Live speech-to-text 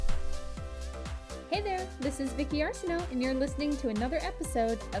Hey there, this is Vicki Arsenault, and you're listening to another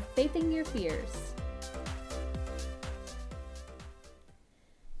episode of Faithing Your Fears.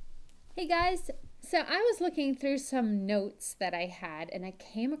 Hey guys, so I was looking through some notes that I had, and I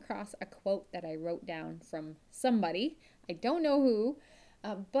came across a quote that I wrote down from somebody. I don't know who,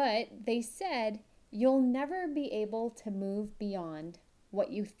 but they said, "You'll never be able to move beyond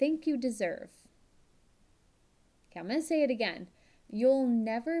what you think you deserve." Okay, I'm going to say it again. You'll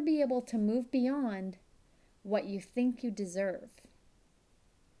never be able to move beyond what you think you deserve.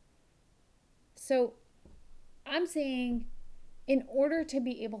 So I'm saying in order to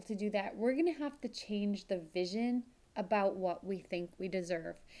be able to do that, we're going to have to change the vision about what we think we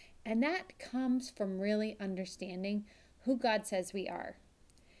deserve. And that comes from really understanding who God says we are.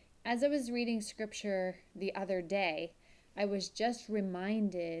 As I was reading scripture the other day, I was just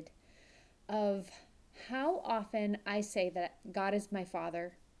reminded of how often I say that God is my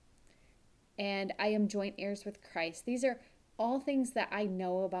Father and I am joint heirs with Christ. These are all things that I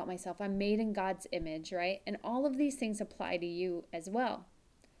know about myself. I'm made in God's image, right? And all of these things apply to you as well.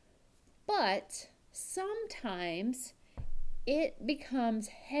 But sometimes it becomes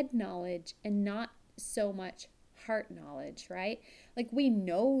head knowledge and not so much heart knowledge, right? Like we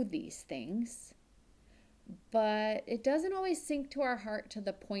know these things, but it doesn't always sink to our heart to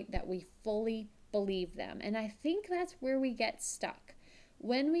the point that we fully believe them. And I think that's where we get stuck.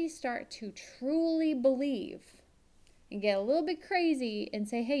 When we start to truly believe and get a little bit crazy and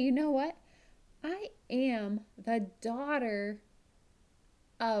say, hey, you know what? I am the daughter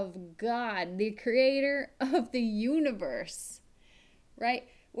of God, the creator of the universe, right?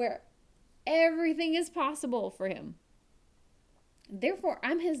 Where everything is possible for him. Therefore,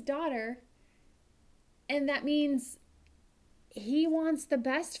 I'm his daughter, and that means he wants the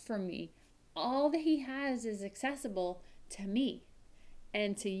best for me. All that he has is accessible to me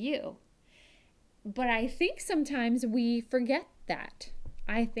and to you. But I think sometimes we forget that.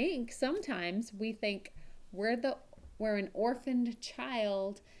 I think sometimes we think we're an orphaned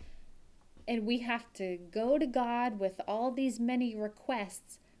child and we have to go to God with all these many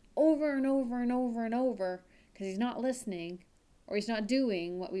requests over and over and over and over because he's not listening or he's not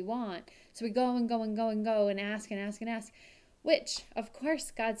doing what we want. So we go and go and go and go and ask and ask and ask, which of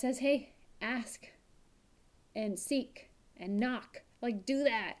course God says, hey, ask and seek and knock. Like do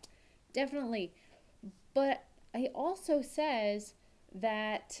that. Definitely. But he also says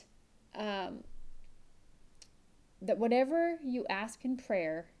that that whatever you ask in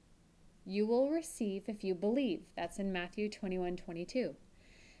prayer, you will receive if you believe. That's in Matthew 21:22.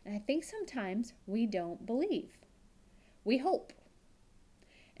 And I think sometimes we don't believe. We hope.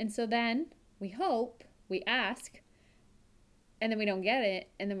 And so then we hope, we ask, and then we don't get it.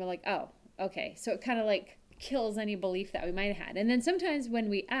 And then we're like, oh, okay. So it kind of like kills any belief that we might have had. And then sometimes when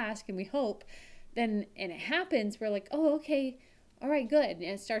we ask and we hope, and it happens, we're like, oh, okay, all right, good. And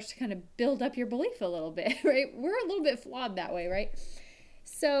it starts to kind of build up your belief a little bit, right? We're a little bit flawed that way, right?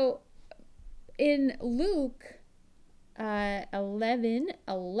 So in Luke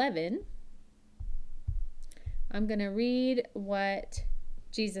 11:11, I'm going to read what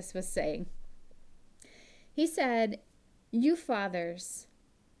Jesus was saying. He said, you fathers,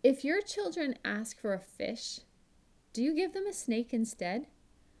 if your children ask for a fish, do you give them a snake instead?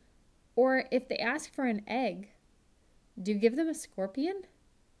 Or if they ask for an egg, do you give them a scorpion?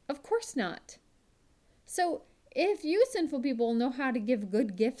 Of course not. So if you sinful people know how to give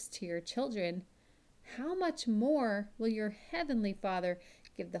good gifts to your children, how much more will your heavenly Father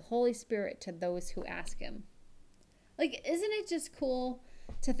give the Holy Spirit to those who ask him? Like, isn't it just cool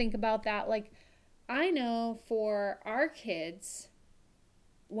to think about that? Like, I know for our kids,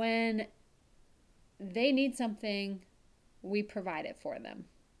 when they need something, we provide it for them.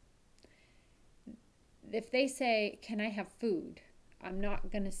 If they say, can I have food? I'm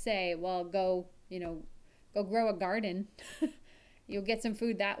not going to say, well, go grow a garden. You'll get some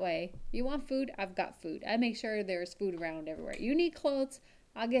food that way. You want food? I've got food. I make sure there's food around everywhere. You need clothes?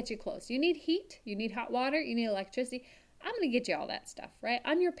 I'll get you clothes. You need heat? You need hot water? You need electricity? I'm going to get you all that stuff, right?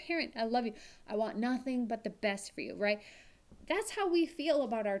 I'm your parent. I love you. I want nothing but the best for you, right? That's how we feel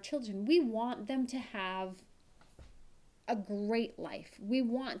about our children. We want them to have a great life. We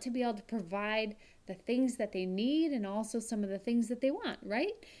want to be able to provide the things that they need and also some of the things that they want,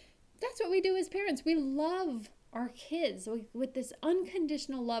 right? That's what we do as parents. We love our kids with this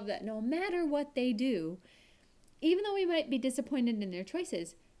unconditional love that no matter what they do, even though we might be disappointed in their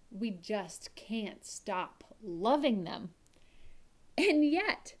choices, we just can't stop loving them. And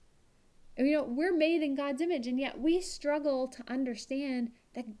yet, we're made in God's image, and yet we struggle to understand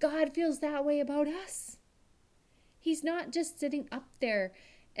that God feels that way about us. He's not just sitting up there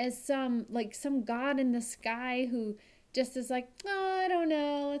as some God in the sky who just is like, oh, I don't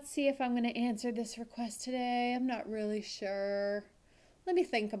know. Let's see if I'm going to answer this request today. I'm not really sure. Let me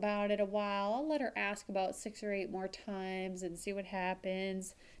think about it a while. I'll let her ask about 6 or 8 more times and see what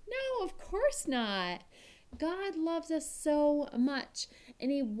happens. No, of course not. God loves us so much,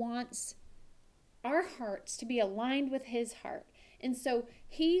 and He wants our hearts to be aligned with His heart. And so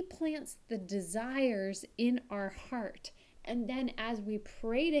He plants the desires in our heart. And then as we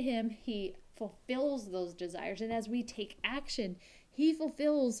pray to Him, He fulfills those desires. And as we take action, He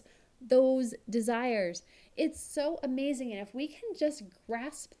fulfills those desires. It's so amazing. And if we can just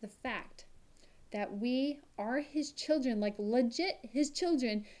grasp the fact that we are His children, like legit His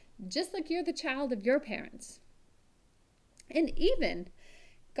children, just like you're the child of your parents. And even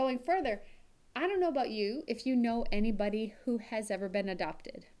going further, I don't know about you, if you know anybody who has ever been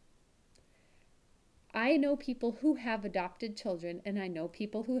adopted. I know people who have adopted children, and I know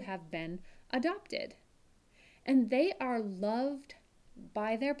people who have been adopted. And they are loved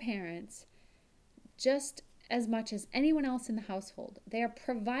by their parents just as much as anyone else in the household. They are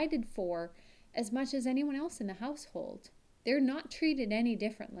provided for as much as anyone else in the household. They're not treated any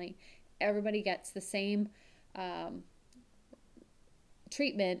differently. Everybody gets the same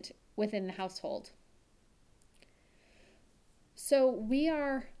treatment within the household. So we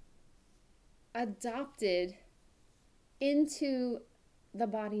are adopted into the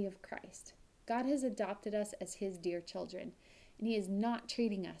body of Christ. God has adopted us as His dear children, and He is not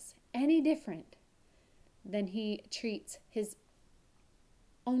treating us any different than He treats His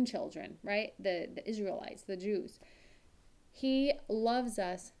own children, right? The Israelites, the Jews. He loves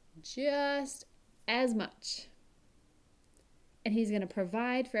us just as much. And He's going to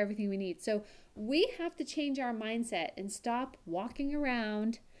provide for everything we need. So we have to change our mindset and stop walking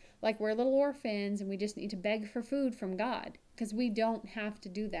around like we're little orphans and we just need to beg for food from God, because we don't have to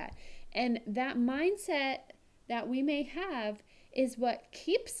do that. And that mindset that we may have is what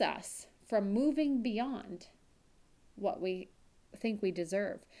keeps us from moving beyond what we think we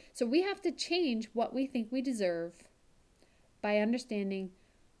deserve. So we have to change what we think we deserve by understanding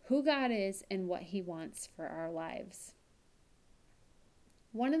who God is and what He wants for our lives.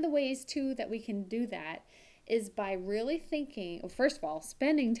 One of the ways, too, that we can do that is by really thinking, first of all,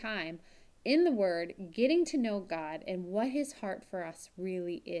 spending time in the Word, getting to know God and what His heart for us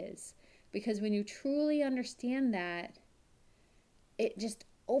really is. Because when you truly understand that, it just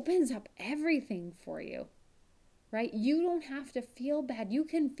opens up everything for you, right? You don't have to feel bad. You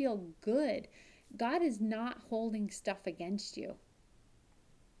can feel good. God is not holding stuff against you.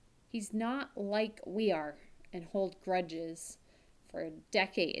 He's not like we are and hold grudges for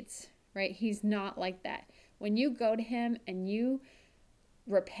decades, right? He's not like that. When you go to Him and you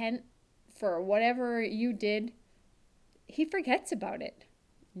repent for whatever you did, He forgets about it.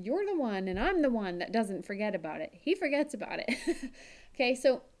 You're the one and I'm the one that doesn't forget about it. He forgets about it. Okay,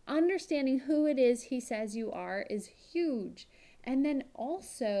 so understanding who it is He says you are is huge. And then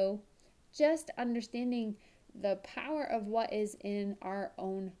also just understanding the power of what is in our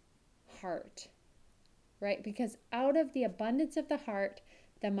own heart, right? Because out of the abundance of the heart,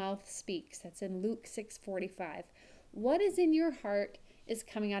 the mouth speaks. That's in Luke 6:45. What is in your heart is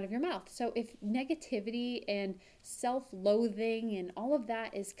coming out of your mouth. So if negativity and self-loathing and all of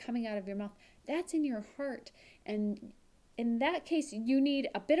that is coming out of your mouth, that's in your heart. And in that case, you need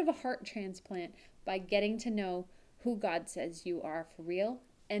a bit of a heart transplant by getting to know who God says you are for real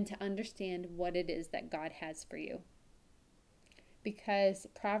and to understand what it is that God has for you. Because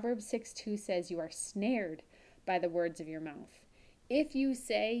Proverbs 6:2 says you are snared by the words of your mouth. If you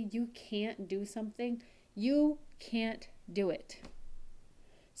say you can't do something, you can't do it.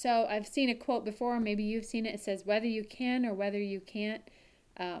 So I've seen a quote before, maybe you've seen it. It says, whether you can or whether you can't.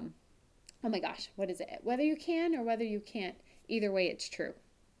 Oh my gosh, what is it? Whether you can or whether you can't, either way it's true.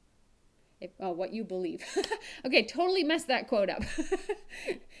 What you believe. Okay, totally messed that quote up.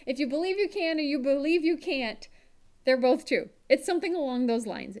 If you believe you can or you believe you can't, they're both true. It's something along those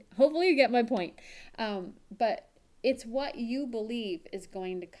lines. Hopefully you get my point. But it's what you believe is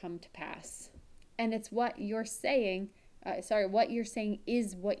going to come to pass. And it's what you're saying. What you're saying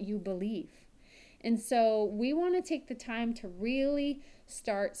is what you believe. And so we want to take the time to really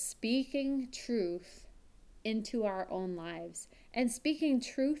start speaking truth into our own lives and speaking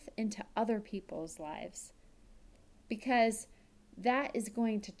truth into other people's lives. Because that is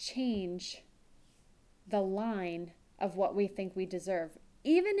going to change the line of what we think we deserve.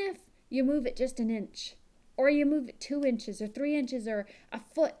 Even if you move it just an inch, or you move it 2 inches or 3 inches or a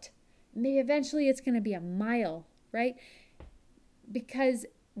foot, maybe eventually it's going to be a mile, right? Because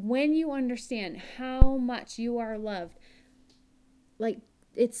when you understand how much you are loved, like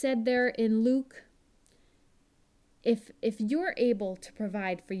it said there in Luke, if you're able to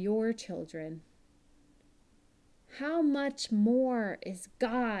provide for your children, how much more is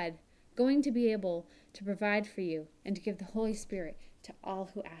God going to be able to provide for you and to give the Holy Spirit to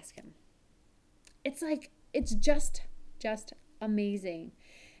all who ask him? It's just amazing.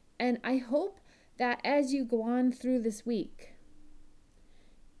 And I hope that as you go on through this week,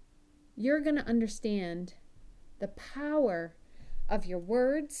 you're going to understand the power of your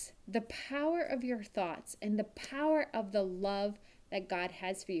words, the power of your thoughts, and the power of the love that God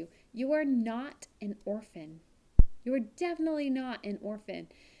has for you. You are not an orphan. You are definitely not an orphan.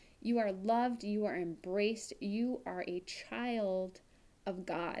 You are loved. You are embraced. You are a child of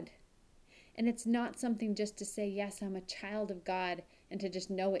God. And it's not something just to say, yes, I'm a child of God, and to just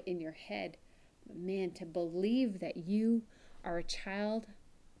know it in your head. But man, to believe that you are a child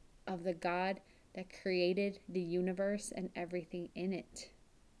of the God that created the universe and everything in it.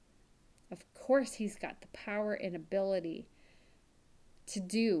 Of course, he's got the power and ability to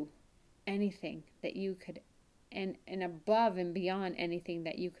do anything that you could, and above and beyond anything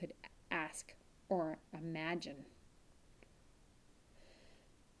that you could ask or imagine.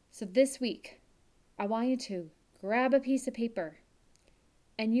 So this week, I want you to grab a piece of paper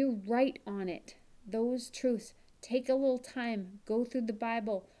and you write on it those truths. Take a little time, go through the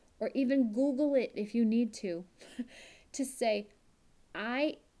Bible, or even Google it if you need to say,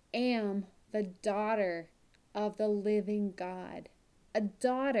 I am the daughter of the living God. A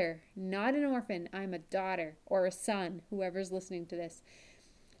daughter, not an orphan. I'm a daughter or a son, whoever's listening to this.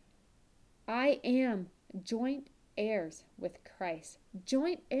 I am joint heirs with Christ.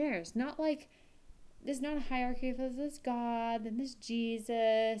 Joint heirs, not like, there's not a hierarchy of this God, then there's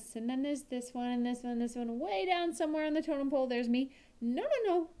Jesus, and then there's this one, and this one, and this one. Way down somewhere on the totem pole, there's me.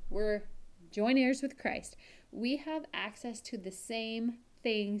 No. We're joint heirs with Christ. We have access to the same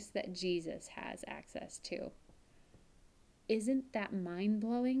things that Jesus has access to. Isn't that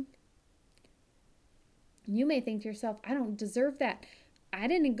mind-blowing? You may think to yourself, I don't deserve that. I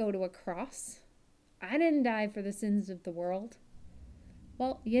didn't go to a cross. I didn't die for the sins of the world.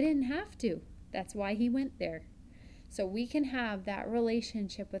 Well, you didn't have to. That's why he went there. So we can have that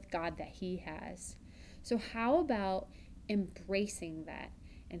relationship with God that he has. So how about embracing that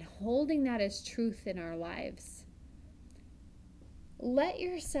and holding that as truth in our lives? Let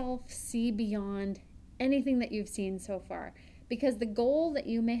yourself see beyond anything that you've seen so far, because the goal that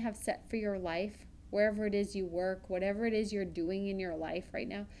you may have set for your life, wherever it is you work, whatever it is you're doing in your life right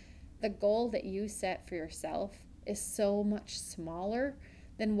now, the goal that you set for yourself is so much smaller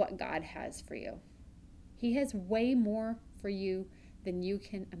than what God has for you. He has way more for you than you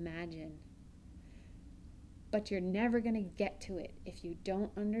can imagine. But you're never going to get to it if you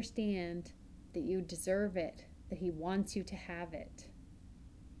don't understand that you deserve it, that he wants you to have it.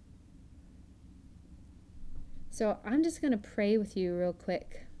 So I'm just going to pray with you real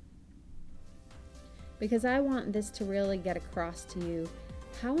quick, because I want this to really get across to you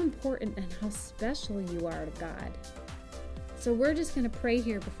how important and how special you are to God. So we're just going to pray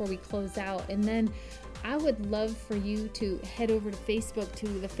here before we close out, and then I would love for you to head over to Facebook to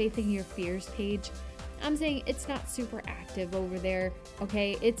the Faithing Your Fears page. I'm saying it's not super active over there,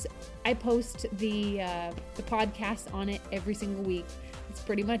 okay? I post the podcast on it every single week. That's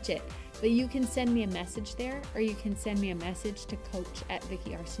pretty much it. But you can send me a message there, or you can send me a message to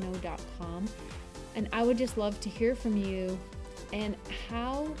coach@VickyRsnow.com. And I would just love to hear from you and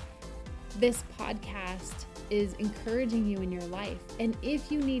how this podcast is encouraging you in your life. And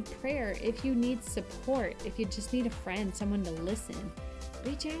if you need prayer, if you need support, if you just need a friend, someone to listen,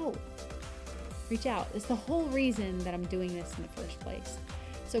 reach out. Reach out. It's the whole reason that I'm doing this in the first place.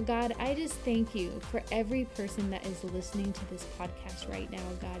 So God, I just thank you for every person that is listening to this podcast right now,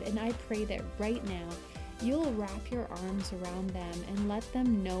 God. And I pray that right now you'll wrap your arms around them and let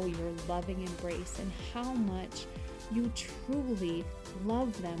them know your loving embrace and how much you truly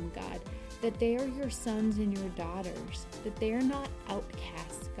love them, God. That they are your sons and your daughters, that they are not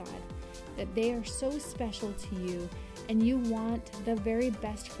outcasts, God, that they are so special to you, and you want the very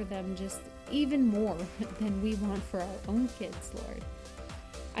best for them, just even more than we want for our own kids, Lord.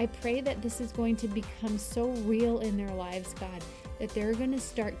 I pray that this is going to become so real in their lives, God, that they're going to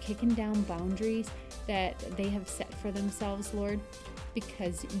start kicking down boundaries that they have set for themselves, Lord,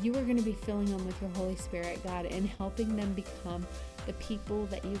 because you are going to be filling them with your Holy Spirit, God, and helping them become the people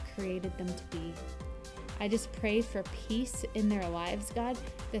that you created them to be. I just pray for peace in their lives, God,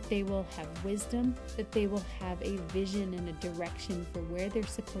 that they will have wisdom, that they will have a vision and a direction for where they're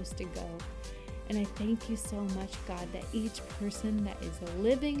supposed to go. And I thank you so much, God, that each person that is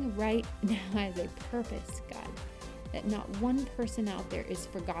living right now has a purpose, God, that not one person out there is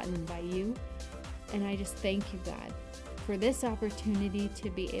forgotten by you. And I just thank you, God, for this opportunity to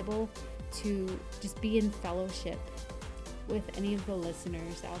be able to just be in fellowship with any of the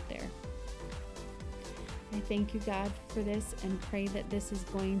listeners out there. I thank you, God, for this and pray that this is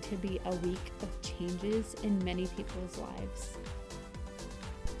going to be a week of changes in many people's lives.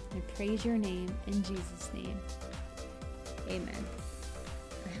 I praise your name in Jesus' name. Amen.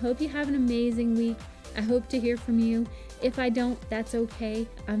 I hope you have an amazing week. I hope to hear from you. If I don't, that's okay.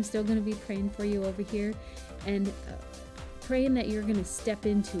 I'm still going to be praying for you over here and praying that you're going to step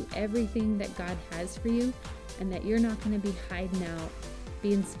into everything that God has for you and that you're not going to be hiding out,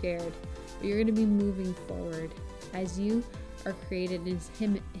 being scared. But you're going to be moving forward as you are created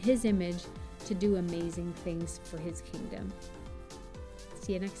in His image to do amazing things for His kingdom.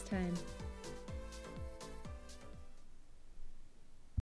 See you next time.